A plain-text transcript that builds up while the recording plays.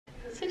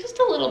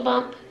just a little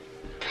bump.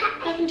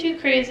 Nothing too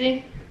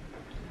crazy.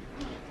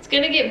 It's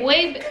gonna get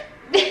way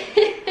big.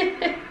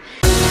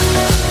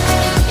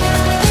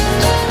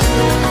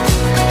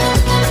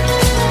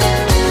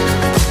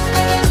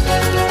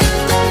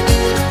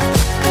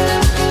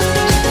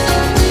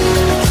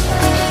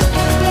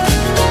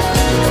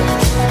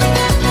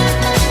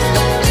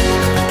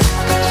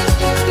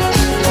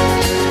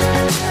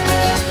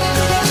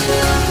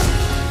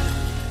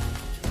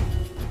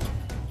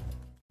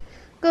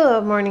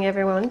 Good morning,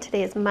 everyone.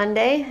 Today is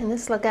Monday, and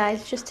this little guy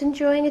is just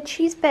enjoying a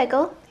cheese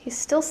bagel. He's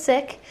still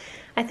sick.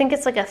 I think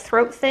it's like a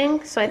throat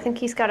thing, so I think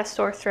he's got a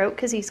sore throat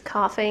because he's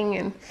coughing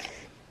and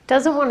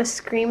doesn't want to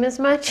scream as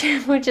much,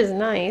 which is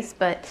nice,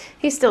 but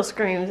he still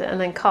screams and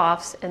then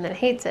coughs and then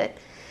hates it.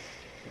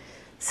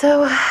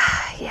 So,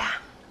 yeah,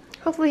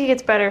 hopefully he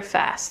gets better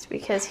fast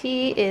because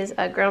he is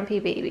a grumpy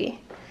baby.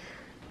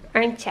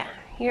 Aren't ya?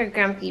 You're a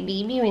grumpy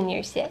baby when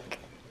you're sick.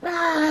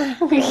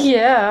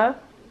 Yeah.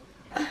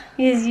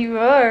 Yes, you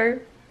are.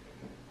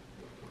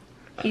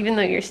 Even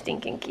though you're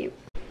stinking cute.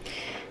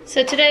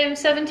 So today I'm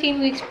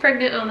 17 weeks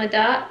pregnant on the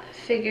dot.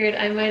 Figured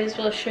I might as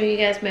well show you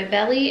guys my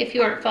belly. If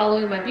you aren't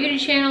following my beauty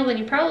channel, then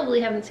you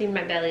probably haven't seen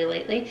my belly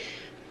lately.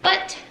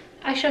 But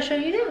I shall show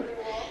you now.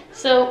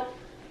 So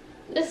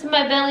this is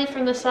my belly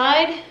from the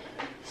side.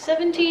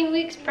 17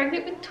 weeks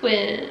pregnant with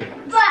twins.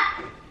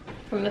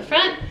 From the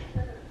front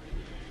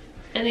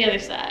and the other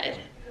side.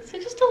 So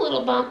just a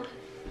little bump.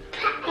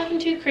 Nothing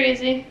too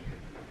crazy.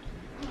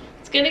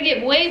 It's gonna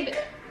get way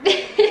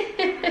big.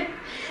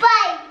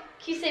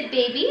 Can you say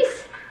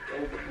babies?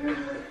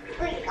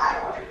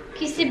 Can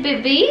you say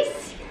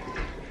babies?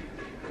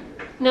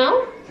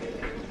 No?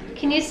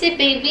 Can you say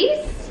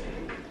babies?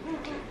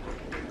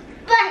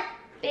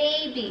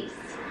 Babies.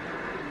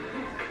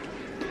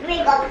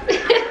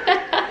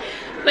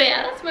 But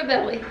yeah, that's my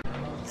belly.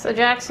 So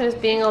Jackson is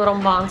being a little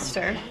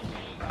monster.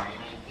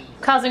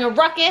 Causing a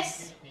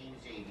ruckus.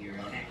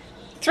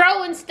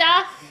 Throwing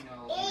stuff.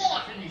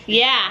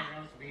 Yeah.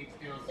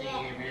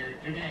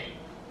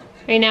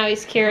 Right now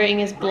he's carrying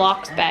his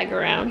blocks bag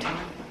around.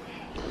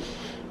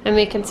 I'm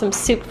making some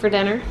soup for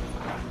dinner.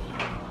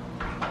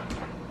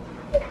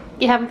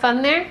 You having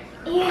fun there?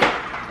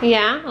 Yeah.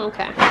 Yeah?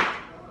 Okay.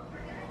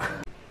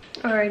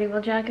 Alrighty,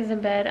 well Jack is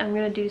in bed. I'm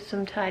gonna do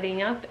some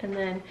tidying up and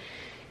then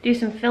do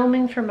some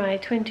filming for my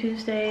Twin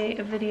Tuesday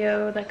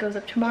video that goes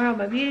up tomorrow on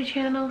my beauty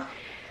channel.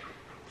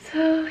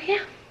 So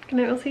yeah, good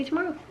night, we'll see you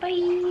tomorrow.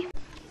 Bye!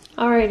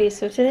 Alrighty,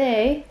 so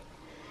today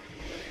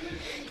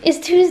is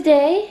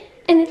Tuesday.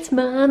 And it's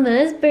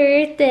Mama's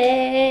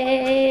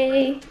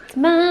birthday. It's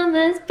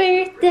Mama's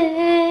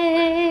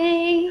birthday.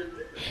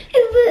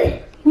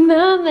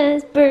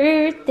 Mama's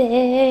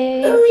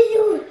birthday.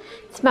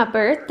 It's my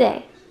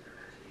birthday.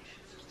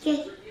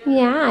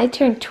 Yeah, I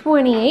turned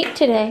 28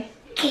 today.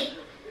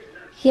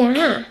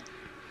 Yeah.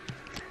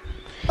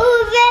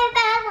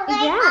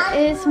 Yeah,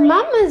 it's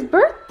Mama's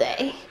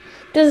birthday.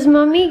 Does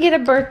Mommy get a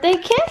birthday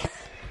kiss?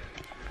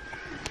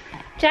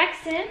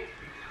 Jackson,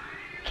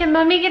 can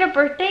Mommy get a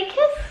birthday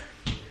kiss?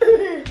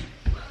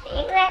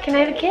 Can I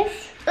have a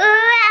kiss?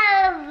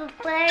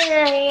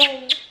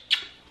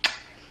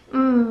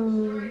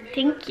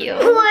 Thank you.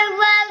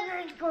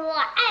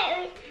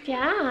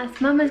 Yeah,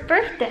 it's Mama's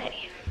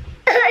birthday.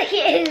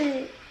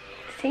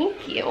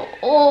 Thank you.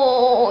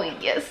 Oh,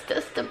 yes,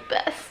 that's the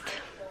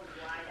best.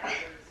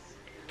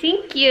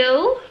 Thank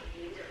you.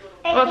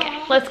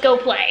 Okay, let's go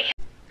play.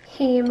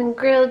 Ham and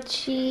grilled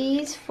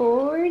cheese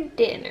for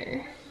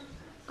dinner.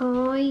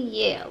 Oh,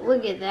 yeah,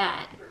 look at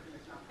that.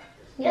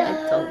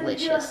 Yeah,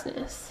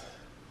 deliciousness.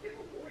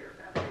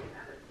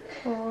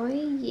 Oh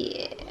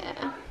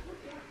yeah.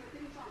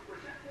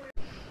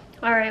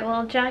 Alright,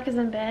 well Jack is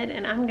in bed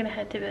and I'm gonna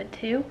head to bed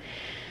too.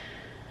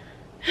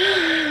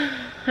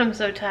 I'm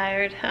so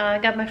tired. I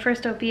got my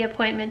first OB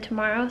appointment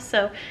tomorrow,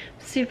 so I'm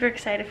super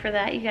excited for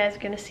that. You guys are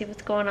gonna see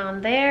what's going on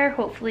there.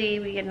 Hopefully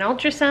we get an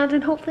ultrasound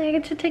and hopefully I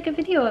get to take a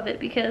video of it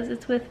because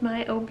it's with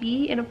my OB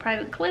in a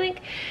private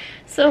clinic.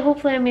 So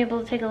hopefully I'm able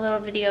to take a little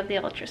video of the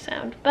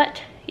ultrasound.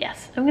 But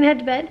yes, I'm gonna head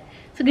to bed.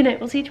 So good night,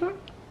 we'll see you tomorrow.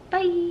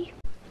 Bye.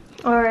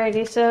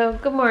 Alrighty, so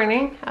good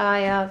morning.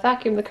 I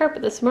vacuumed the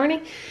carpet this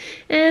morning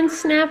and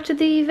snapped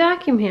the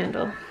vacuum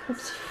handle.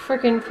 It's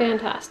freaking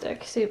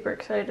fantastic. Super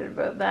excited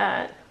about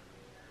that.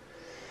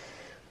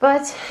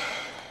 But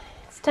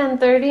it's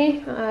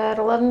 10:30. At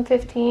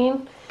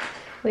 11:15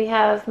 we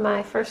have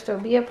my first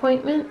OB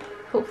appointment.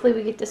 Hopefully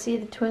we get to see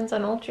the twins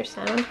on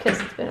ultrasound because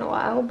it's been a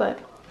while, but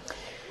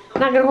I'm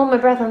not gonna hold my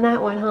breath on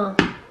that one, huh?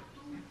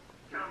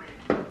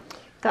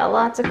 Got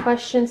lots of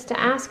questions to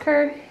ask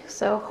her,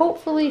 so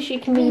hopefully she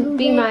can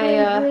be my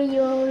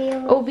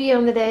OB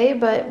on the day,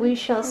 but we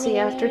shall see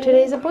after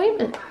today's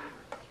appointment.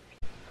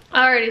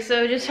 Alrighty,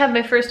 so just had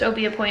my first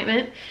OB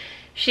appointment.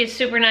 She's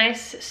super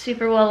nice,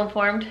 super well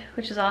informed,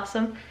 which is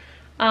awesome.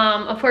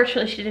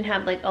 Unfortunately, she didn't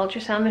have like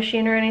ultrasound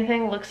machine or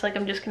anything. Looks like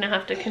I'm just gonna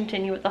have to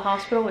continue with the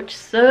hospital, which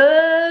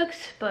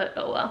sucks, but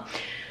oh well.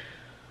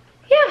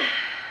 Yeah,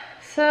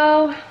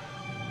 so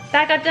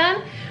that got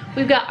done.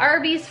 We've got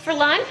Arby's for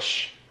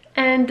lunch.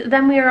 And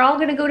then we are all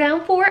gonna go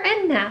down for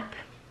a nap.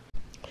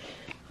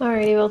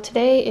 Alrighty, well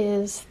today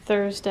is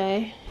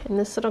Thursday, and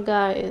this little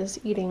guy is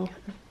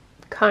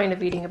kind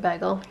of eating a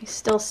bagel. He's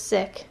still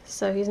sick,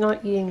 so he's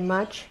not eating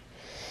much.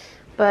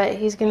 But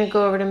he's gonna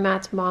go over to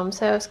Matt's mom's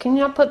house. Can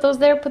you not put those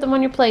there? Put them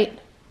on your plate.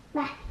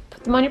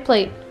 Put them on your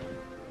plate.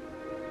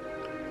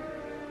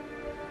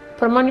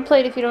 Put them on your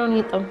plate if you don't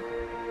eat them.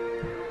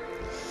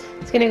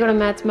 He's gonna go to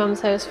Matt's mom's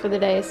house for the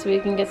day so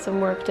he can get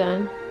some work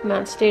done.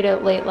 Matt stayed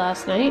out late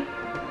last night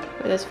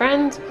with his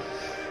friends.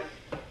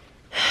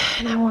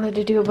 And I wanted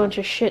to do a bunch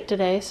of shit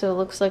today, so it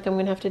looks like I'm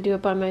gonna have to do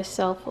it by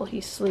myself while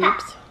he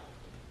sleeps.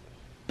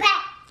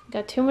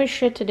 Got too much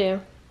shit to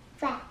do.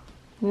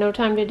 No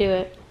time to do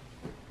it.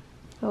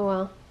 Oh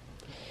well.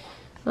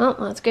 Well,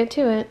 let's get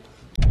to it.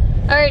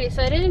 Alrighty,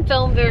 so I didn't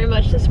film very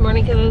much this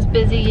morning because I was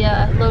busy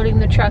loading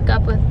the truck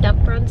up with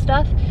dump run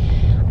stuff.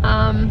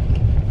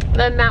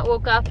 Then Matt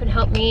woke up and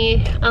helped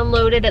me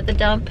unload it at the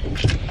dump.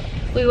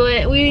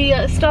 We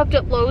stopped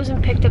at Lowe's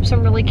and picked up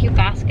some really cute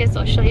baskets.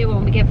 I'll show you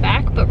when we get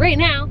back. But right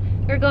now,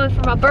 we're going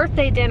for my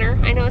birthday dinner.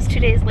 I know it's 2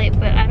 days late,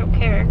 but I don't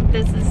care.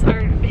 This is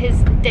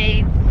his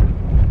day.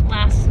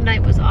 Last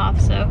night was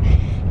off, so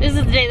this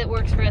is the day that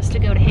works for us to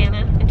go to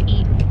Hannah and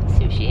eat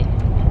sushi.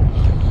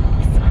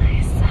 So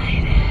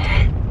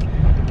excited.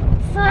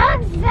 So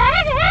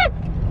excited! I've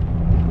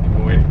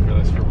been waiting for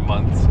this for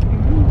months.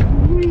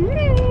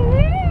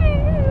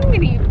 I'm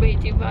gonna eat way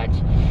too much.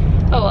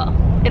 Oh well,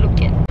 it'll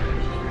get.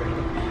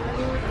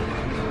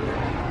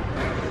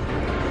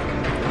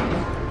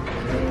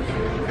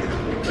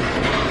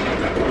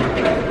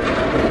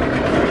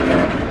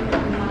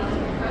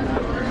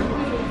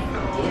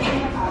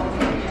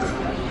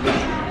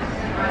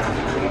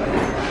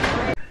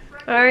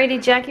 Alrighty,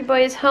 Jackie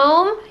Boy is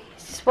home.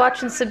 He's just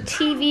watching some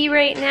TV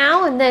right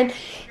now, and then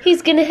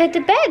he's gonna head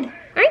to bed,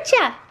 aren't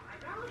ya?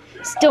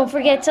 So don't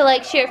forget to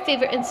like, share,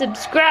 favorite, and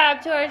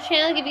subscribe to our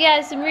channel. Give you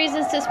guys some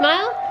reasons to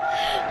smile.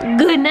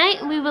 Good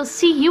night, and we will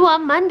see you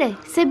on Monday.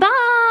 Say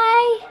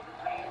bye.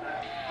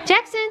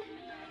 Jackson.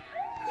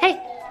 Hey,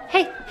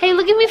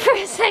 look at me for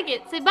a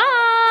second. Say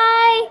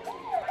bye.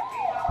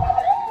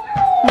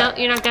 No,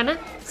 you're not gonna?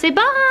 Say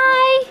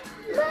bye.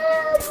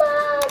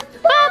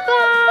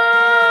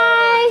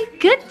 Bye-bye.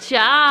 Good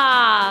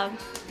job.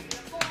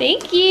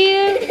 Thank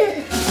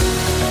you.